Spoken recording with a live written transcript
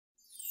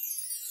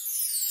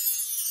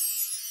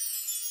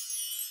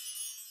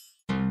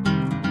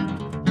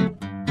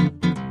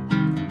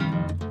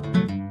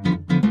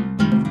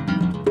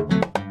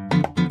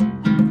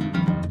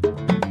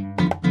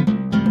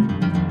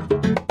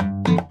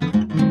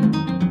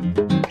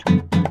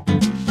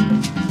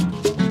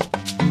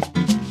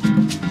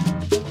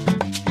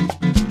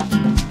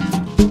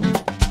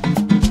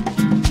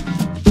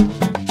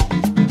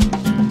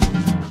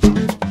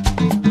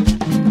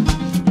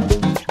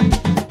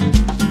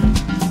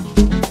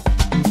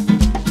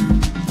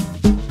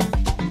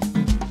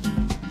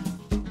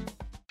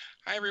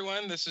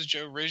This is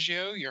Joe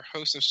Riggio, your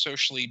host of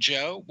Socially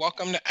Joe.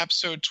 Welcome to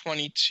episode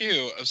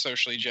 22 of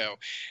Socially Joe.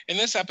 In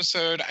this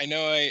episode, I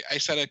know I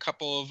said a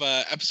couple of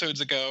episodes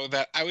ago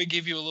that I would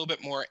give you a little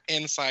bit more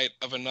insight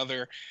of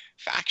another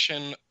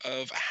faction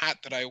of a hat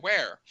that I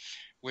wear,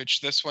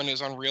 which this one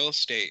is on real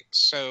estate.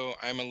 So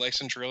I'm a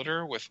licensed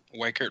realtor with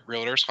Weichert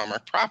Realtors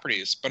Hallmark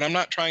Properties, but I'm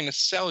not trying to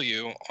sell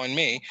you on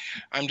me.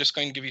 I'm just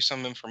going to give you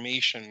some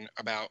information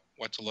about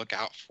what to look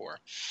out for.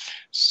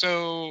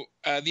 So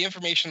the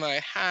information that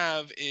I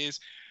have is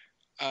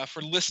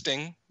for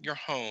listing your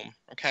home,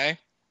 okay?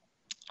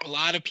 A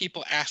lot of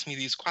people ask me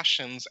these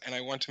questions, and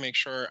I want to make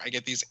sure I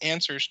get these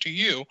answers to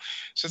you.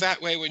 So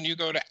that way, when you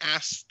go to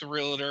ask the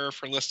realtor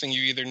for listing,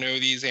 you either know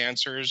these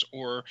answers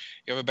or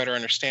you have a better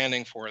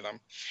understanding for them.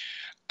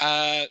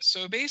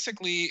 So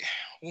basically,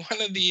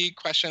 one of the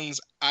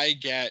questions I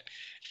get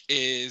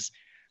is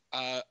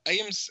how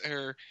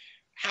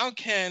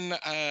can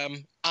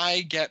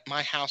I get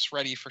my house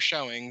ready for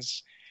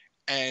showings,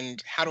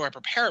 and how do I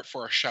prepare it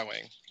for a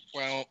showing?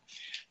 Well,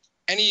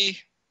 any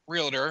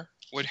realtor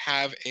would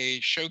have a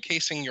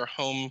showcasing your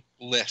home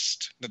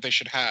list that they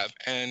should have.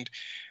 And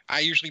I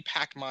usually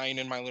pack mine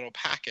in my little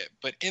packet.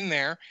 But in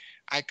there,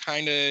 I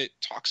kind of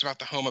talks about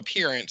the home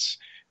appearance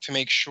to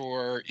make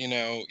sure,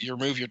 you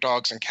remove your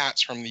dogs and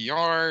cats from the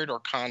yard or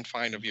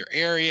confine of your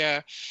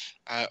area,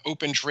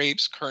 open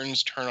drapes,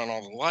 curtains, turn on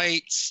all the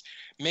lights,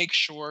 make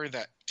sure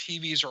that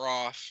TVs are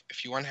off.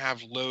 If you want to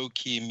have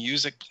low-key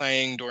music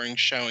playing during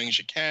showings,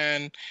 you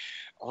can.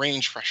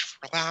 Arrange fresh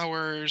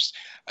flowers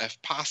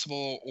if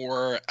possible,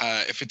 or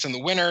if it's in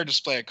the winter,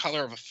 display a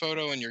color of a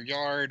photo in your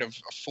yard of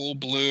a full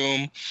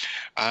bloom.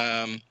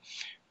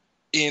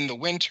 In the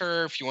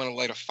winter, if you want to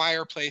light a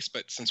fireplace,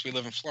 but since we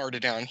live in Florida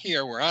down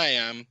here where I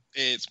am,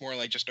 it's more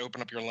like just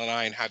open up your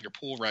lanai and have your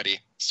pool ready,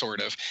 sort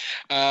of.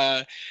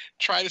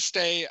 Try to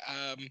stay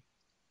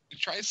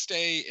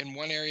in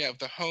one area of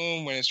the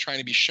home when it's trying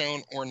to be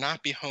shown, or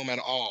not be home at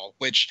all,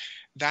 which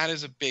that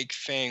is a big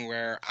thing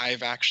where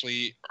I've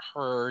actually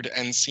heard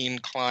and seen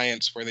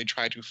clients where they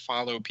try to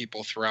follow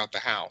people throughout the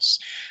house.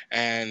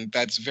 And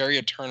that's very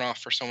a turnoff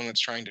for someone that's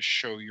trying to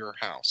show your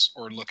house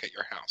or look at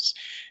your house.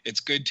 It's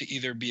good to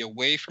either be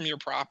away from your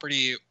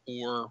property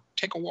or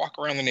take a walk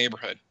around the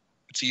neighborhood.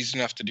 It's easy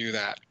enough to do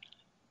that.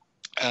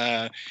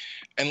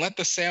 And let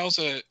the sales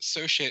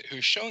associate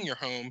who's showing your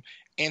home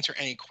answer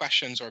any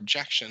questions or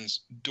objections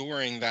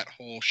during that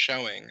whole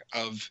showing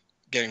of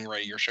getting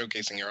ready, you're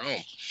showcasing your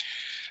home.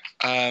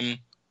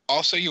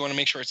 Also, you want to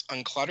make sure it's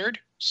uncluttered.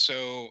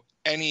 So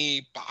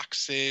any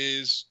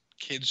boxes,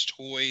 kids'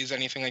 toys,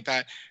 anything like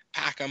that,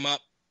 pack them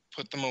up,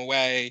 put them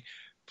away,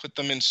 put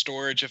them in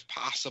storage if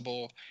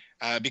possible,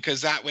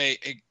 because that way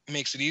it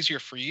makes it easier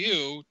for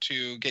you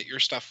to get your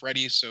stuff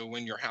ready. So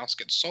when your house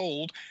gets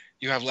sold,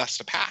 you have less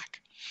to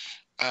pack.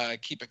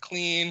 Keep it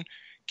clean.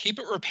 Keep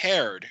it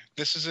repaired.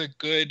 This is a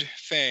good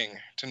thing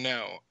to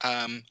know.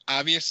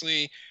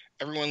 Obviously,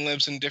 everyone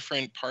lives in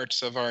different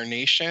parts of our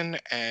nation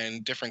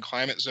and different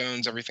climate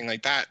zones, everything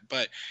like that.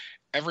 But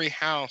every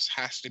house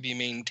has to be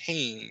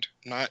maintained,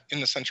 not in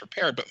the sense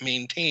repaired, but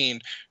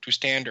maintained to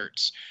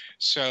standards.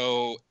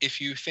 So if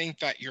you think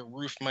that your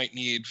roof might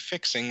need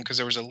fixing because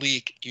there was a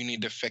leak, you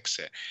need to fix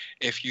it.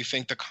 If you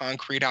think the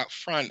concrete out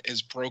front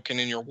is broken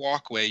in your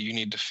walkway, you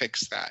need to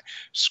fix that.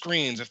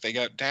 Screens, if they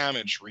got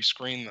damaged,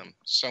 rescreen them,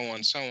 so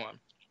on, so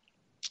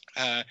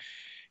on.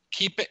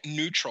 Keep it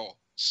neutral.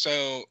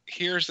 So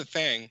here's the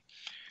thing.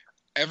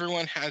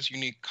 Everyone has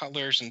unique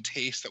colors and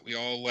tastes that we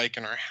all like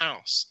in our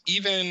house.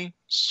 Even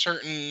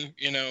certain,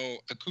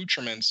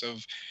 accoutrements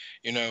of,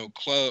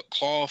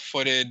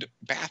 claw-footed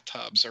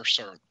bathtubs or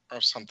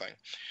something.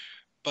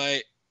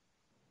 But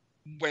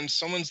when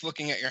someone's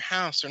looking at your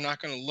house, they're not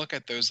going to look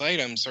at those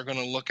items. They're going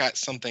to look at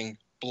something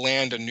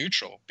bland and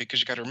neutral, because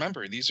you got to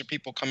remember, these are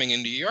people coming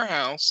into your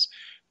house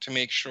to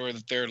make sure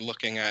that they're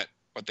looking at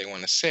what they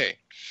want to see.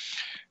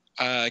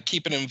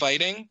 Keep it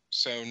inviting,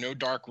 so no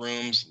dark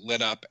rooms,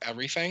 lit up,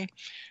 everything.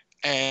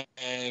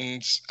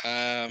 And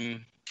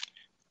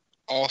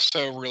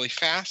also really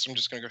fast, I'm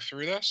just going to go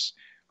through this.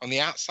 On the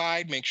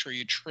outside, make sure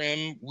you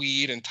trim,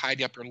 weed, and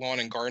tidy up your lawn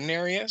and garden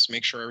areas.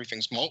 Make sure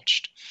everything's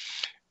mulched.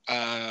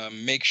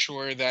 Make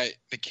sure that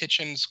the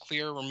kitchen's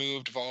clear,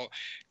 removed of all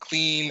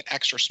clean,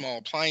 extra small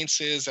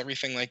appliances,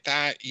 everything like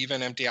that.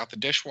 Even empty out the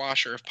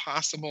dishwasher if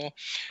possible.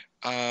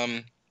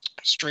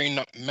 Straighten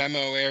up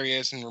memo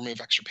areas and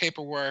remove extra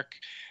paperwork.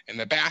 In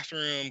the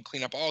bathroom,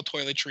 clean up all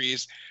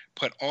toiletries,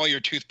 put all your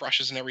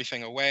toothbrushes and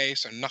everything away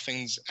so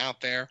nothing's out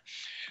there.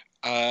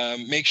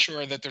 Make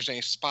sure that there's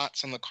any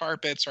spots on the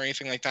carpets or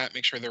anything like that.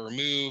 Make sure they're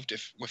removed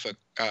if with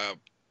a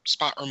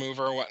spot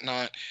remover or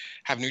whatnot.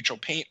 Have neutral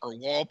paint or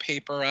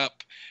wallpaper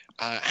up.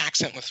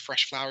 Accent with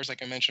fresh flowers,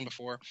 like I mentioned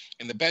before.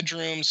 In the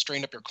bedroom,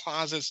 straighten up your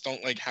closets.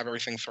 Don't have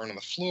everything thrown on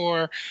the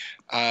floor.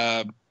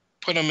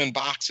 Put them in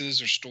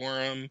boxes or store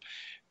them.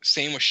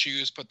 Same with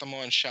shoes, put them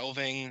on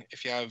shelving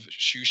if you have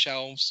shoe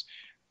shelves.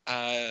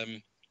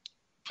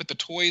 Put the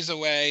toys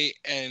away,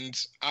 and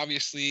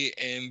obviously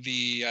in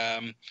the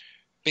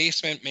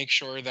Basement, make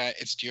sure that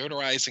it's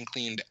deodorized and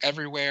cleaned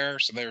everywhere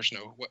so there's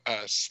no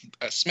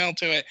smell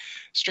to it.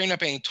 Strain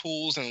up any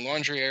tools in the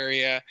laundry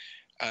area.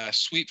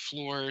 Sweep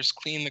floors,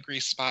 clean the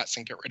grease spots,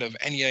 and get rid of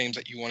any items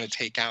that you want to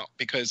take out,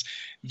 because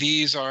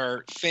these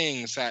are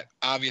things that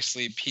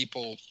obviously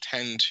people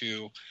tend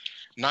to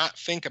not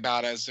think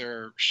about as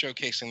they're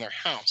showcasing their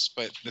house,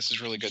 but this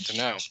is really good to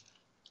know.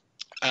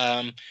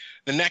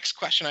 The next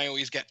question I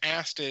always get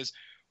asked is,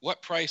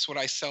 what price would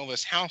I sell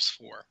this house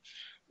for?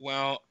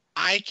 Well,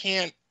 I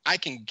can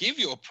give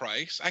you a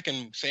price. I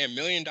can say $1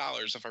 million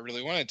if I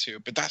really wanted to,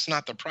 but that's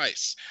not the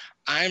price.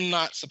 I'm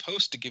not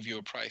supposed to give you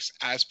a price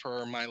as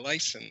per my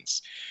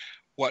license.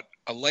 What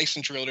a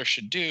licensed realtor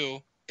should do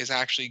is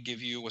actually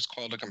give you what's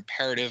called a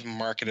comparative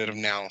market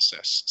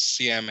analysis,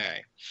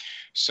 CMA.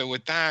 So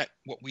with that,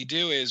 what we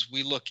do is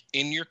we look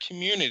in your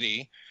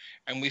community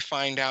and we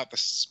find out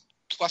the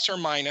plus or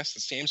minus the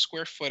same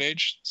square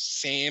footage,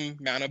 same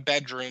amount of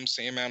bedrooms,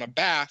 same amount of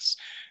baths,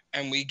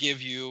 and we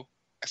give you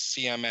a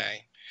CMA.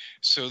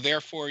 So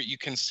therefore, you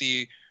can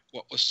see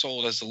what was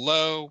sold as the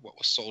low, what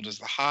was sold as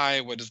the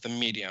high, what is the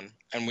median.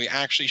 And we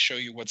actually show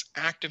you what's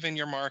active in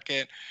your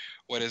market,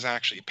 what is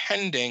actually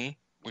pending,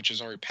 which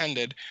is already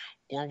pended,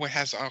 or what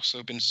has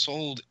also been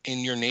sold in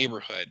your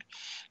neighborhood.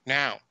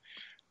 Now,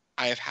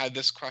 I have had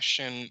this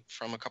question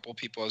from a couple of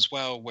people as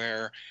well,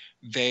 where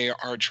they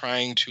are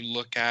trying to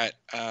look at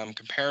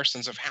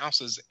comparisons of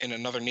houses in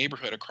another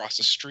neighborhood across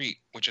the street,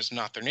 which is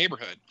not their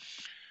neighborhood.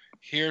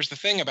 Here's the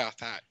thing about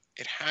that.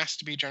 It has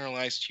to be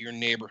generalized to your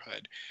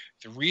neighborhood.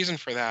 The reason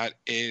for that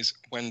is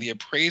when the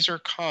appraiser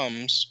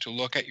comes to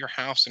look at your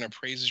house and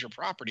appraises your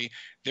property,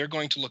 they're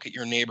going to look at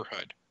your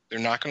neighborhood. They're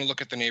not going to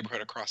look at the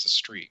neighborhood across the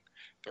street.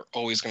 They're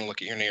always going to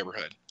look at your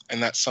neighborhood.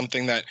 And that's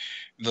something that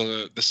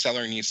the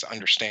seller needs to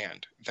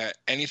understand, that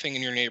anything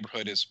in your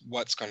neighborhood is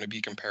what's going to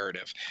be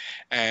comparative.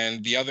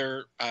 And the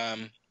other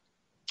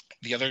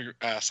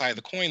side of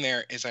the coin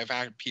there is I've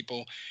had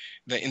people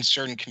that in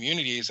certain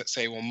communities that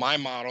say, well, my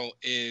model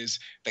is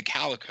the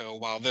Calico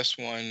while this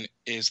one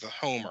is the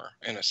Homer,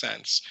 in a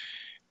sense.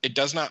 It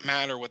does not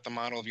matter what the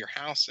model of your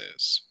house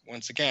is.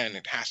 Once again,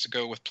 it has to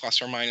go with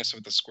plus or minus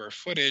of the square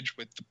footage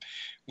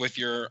with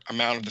your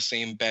amount of the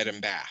same bed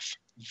and bath.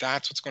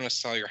 That's what's going to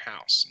sell your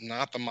house,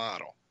 not the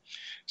model.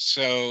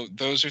 So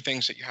those are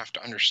things that you have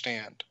to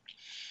understand.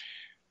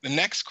 The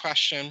next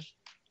question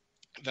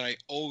that I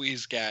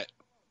always get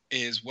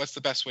is, what's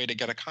the best way to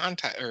get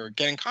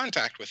in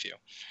contact with you?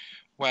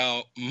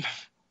 Well,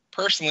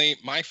 personally,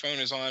 my phone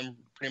is on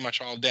pretty much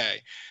all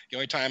day. The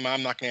only time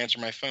I'm not going to answer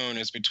my phone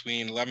is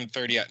between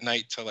 11:30 at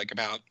night till like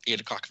about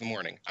 8 o'clock in the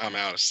morning. I'm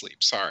out of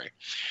sleep. Sorry.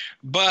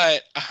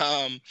 But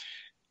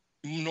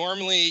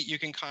normally you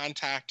can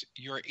contact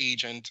your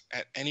agent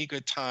at any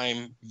good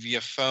time via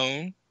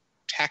phone,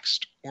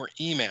 text, or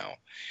email.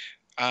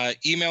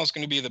 Email is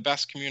going to be the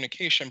best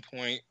communication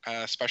point,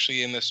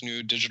 especially in this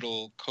new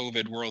digital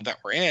COVID world that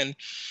we're in.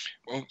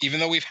 Well, even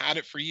though we've had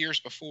it for years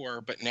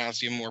before, but now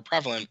it's even more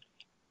prevalent,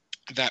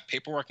 that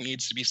paperwork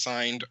needs to be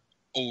signed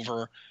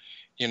over,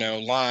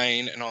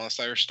 line and all this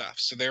other stuff.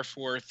 So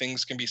therefore,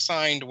 things can be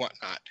signed,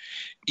 whatnot.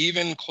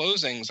 Even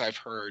closings, I've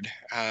heard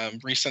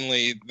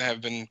recently have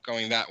been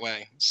going that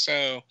way.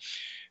 So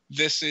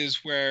this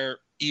is where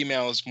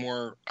email is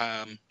more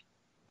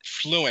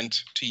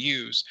fluent to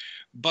use.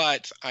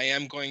 But I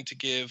am going to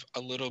give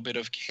a little bit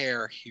of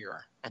care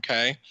here,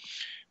 okay?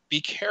 Be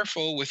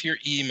careful with your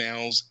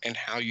emails and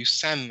how you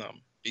send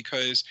them,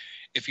 because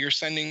if you're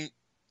sending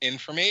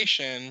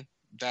information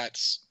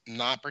that's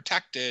not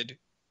protected,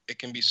 it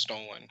can be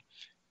stolen.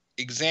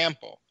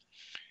 Example,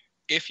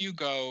 if you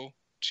go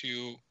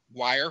to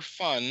wire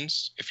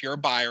funds, if you're a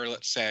buyer,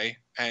 let's say,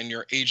 and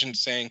your agent's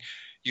saying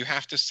you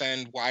have to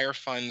send wire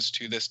funds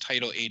to this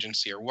title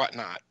agency or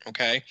whatnot,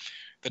 okay?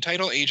 The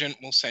title agent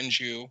will send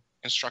you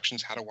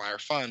instructions how to wire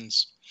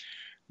funds.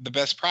 The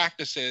best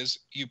practice is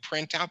you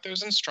print out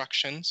those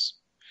instructions,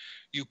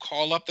 you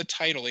call up the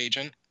title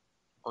agent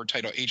or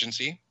title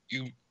agency,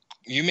 you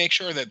make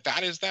sure that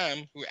that is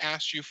them who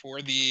asked you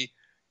for the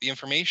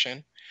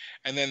information,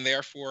 and then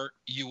therefore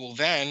you will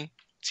then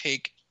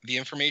take the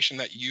information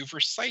that you've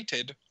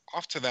recited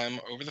off to them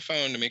over the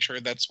phone to make sure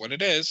that's what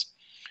it is,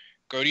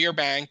 go to your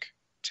bank,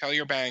 tell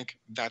your bank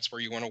that's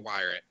where you want to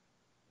wire it,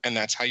 and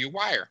that's how you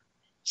wire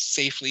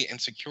safely and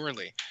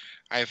securely.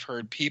 I've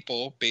heard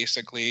people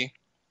basically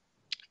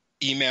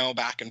email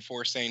back and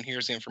forth saying,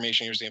 here's the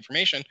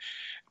information.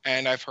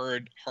 And I've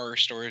heard horror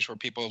stories where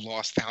people have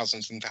lost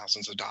thousands and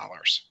thousands of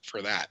dollars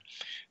for that.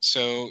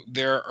 So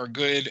there are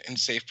good and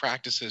safe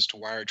practices to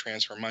wire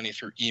transfer money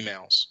through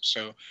emails.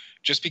 So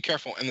just be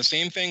careful. And the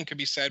same thing could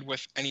be said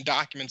with any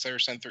documents that are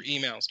sent through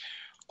emails.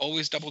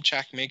 Always double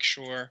check, make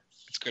sure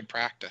it's good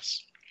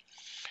practice.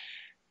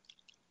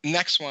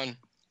 Next one.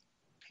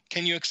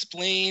 Can you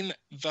explain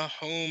the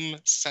home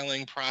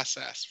selling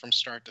process from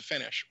start to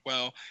finish?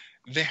 Well,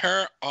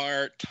 there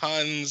are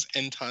tons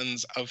and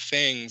tons of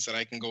things that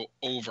I can go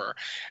over.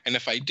 And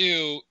if I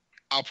do,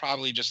 I'll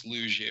probably just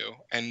lose you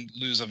and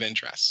lose of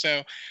interest.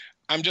 So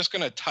I'm just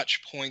going to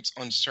touch points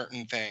on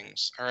certain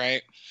things. All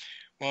right.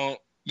 Well,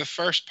 The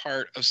first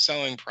part of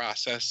selling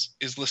process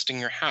is listing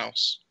your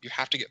house. You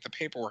have to get the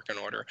paperwork in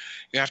order.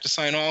 You have to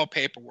sign all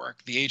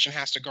paperwork. The agent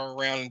has to go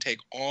around and take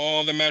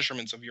all the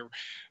measurements of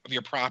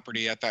your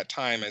property at that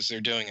time as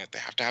they're doing it. They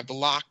have to have the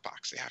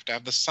lockbox. They have to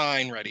have the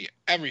sign ready,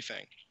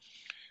 everything.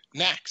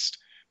 Next,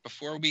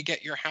 before we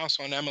get your house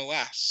on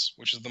MLS,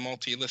 which is the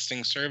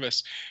multi-listing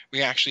service,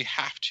 we actually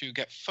have to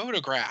get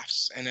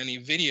photographs and any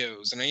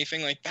videos and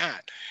anything like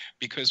that,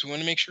 because we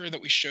want to make sure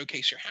that we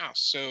showcase your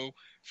house. So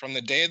from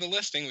the day of the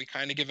listing, we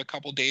kind of give a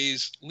couple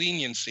days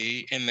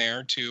leniency in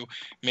there to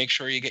make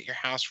sure you get your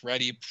house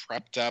ready,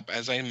 prepped up,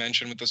 as I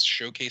mentioned, with this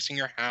showcasing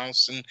your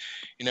house and,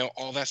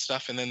 all that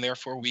stuff. And then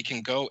therefore we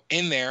can go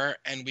in there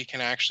and we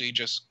can actually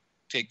just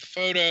take the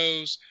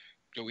photos,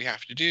 what we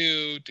have to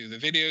do the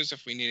videos,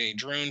 if we need any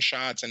drone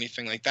shots,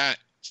 anything like that.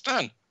 It's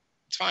done.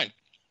 It's fine.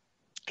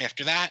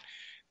 After that,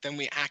 then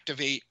we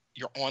activate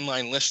your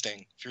online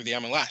listing through the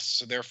MLS.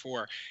 So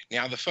therefore,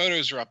 now the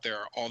photos are up there,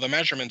 all the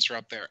measurements are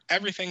up there,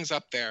 everything's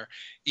up there.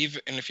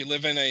 And if you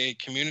live in a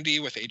community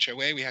with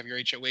HOA, we have your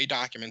HOA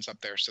documents up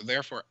there. So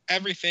therefore,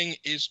 everything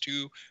is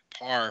to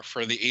par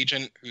for the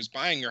agent who's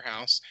buying your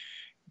house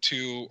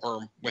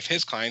or with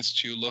his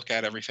clients to look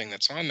at everything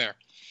that's on there.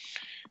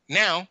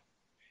 Now,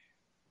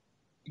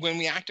 when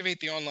we activate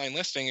the online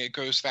listing, it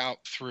goes out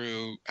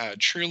through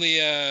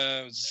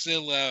Trulia,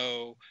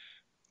 Zillow,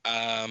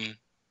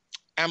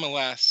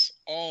 MLS,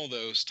 all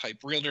those type,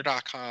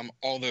 Realtor.com,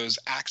 all those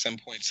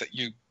accent points that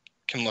you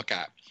can look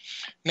at.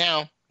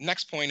 Now,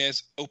 next point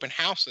is open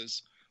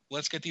houses.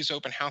 Let's get these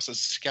open houses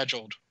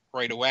scheduled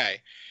right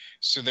away.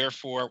 So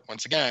therefore,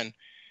 once again,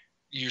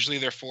 usually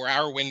they're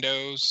 4-hour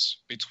windows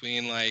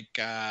between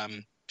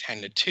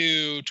 10 to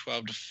 2,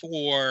 12 to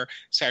 4,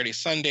 Saturday,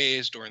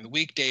 Sundays, during the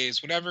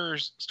weekdays,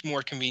 whatever's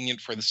more convenient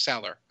for the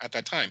seller at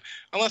that time.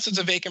 Unless it's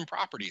a vacant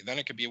property, then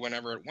it could be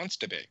whenever it wants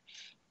to be.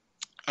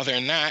 Other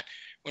than that,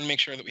 we want to make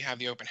sure that we have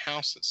the open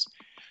houses.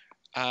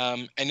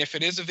 And if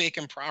it is a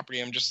vacant property,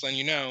 I'm just letting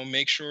you know,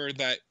 make sure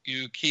that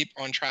you keep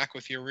on track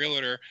with your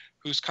realtor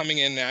who's coming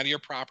in and out of your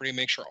property.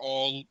 Make sure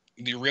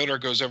the realtor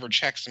goes over,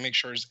 checks to make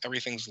sure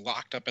everything's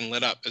locked up and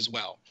lit up as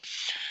well.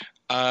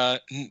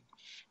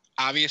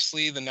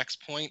 Obviously, the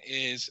next point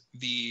is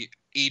the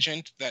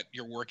agent that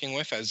you're working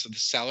with as the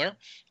seller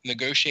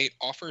negotiate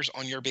offers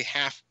on your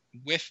behalf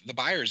with the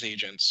buyer's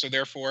agent. So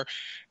therefore,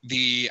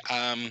 the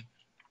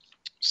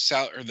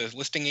the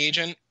listing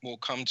agent will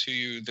come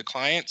to the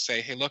client,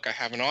 say, hey, look, I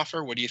have an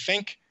offer. What do you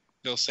think?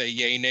 They'll say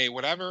yay, nay,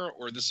 whatever,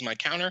 or this is my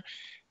counter.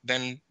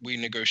 Then we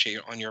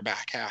negotiate on your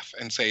back half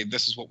and say,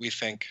 this is what we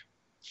think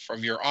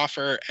of your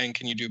offer, and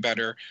can you do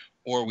better,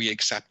 or we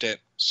accept it,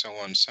 so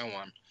on and so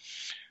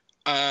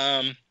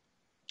on.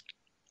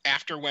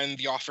 After when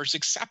the offer is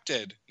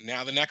accepted,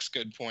 now the next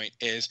good point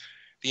is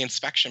the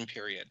inspection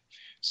period.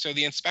 So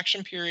the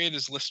inspection period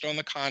is listed on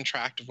the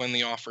contract when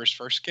the offer is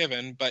first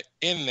given, but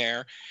in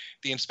there,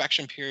 the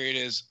inspection period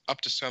is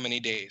up to so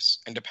many days.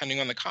 And depending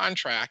on the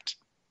contract,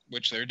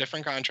 which there are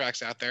different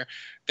contracts out there,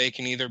 they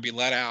can either be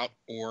let out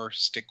or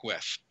stick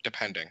with,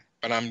 depending.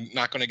 But I'm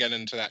not going to get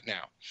into that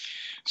now.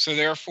 So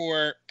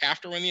therefore,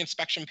 after when the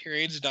inspection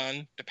period is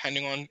done,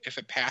 depending on if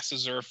it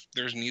passes or if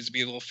there needs to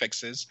be little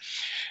fixes,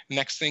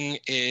 next thing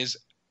is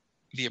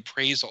the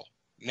appraisal.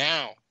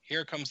 Now,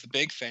 here comes the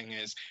big thing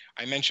is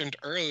I mentioned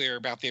earlier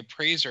about the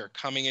appraiser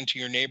coming into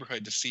your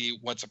neighborhood to see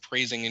what's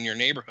appraising in your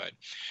neighborhood.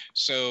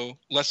 So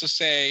let's just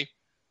say,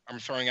 I'm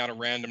throwing out a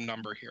random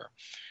number here.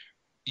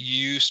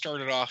 You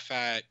started off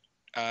at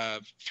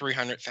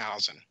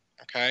 300,000,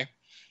 okay?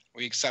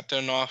 We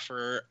accepted an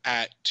offer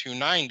at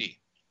 290.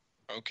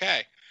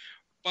 Okay,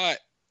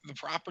 but the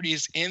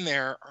properties in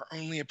there are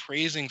only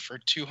appraising for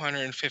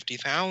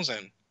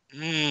 250,000.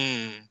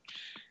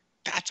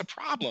 That's a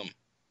problem.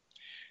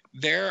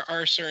 There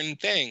are certain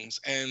things,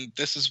 and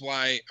this is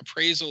why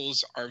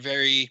appraisals are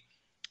very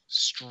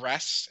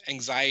stress,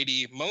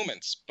 anxiety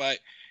moments. But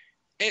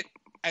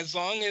as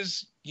long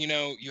as you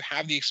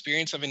have the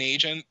experience of an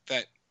agent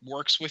that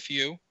works with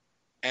you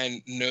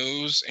and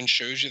knows and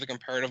shows you the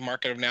comparative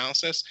market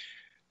analysis,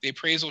 the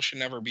appraisal should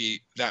never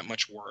be that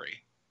much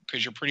worry,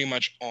 because you're pretty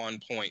much on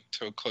point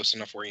to close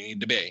enough where you need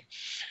to be.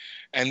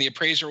 And the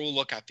appraiser will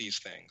look at these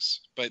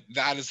things. But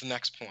that is the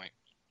next point.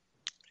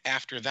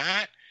 After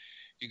that,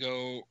 you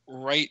go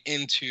right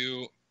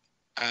into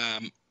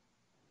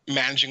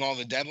managing all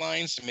the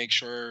deadlines to make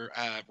sure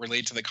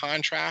relate to the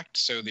contract.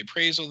 So the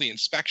appraisal, the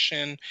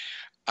inspection,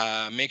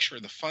 make sure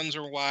the funds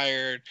are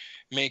wired,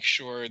 make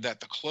sure that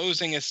the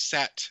closing is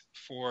set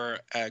for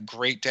a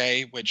great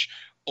day, which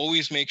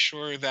always make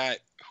sure that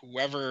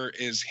whoever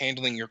is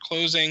handling your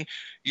closing,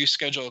 you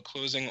schedule a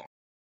closing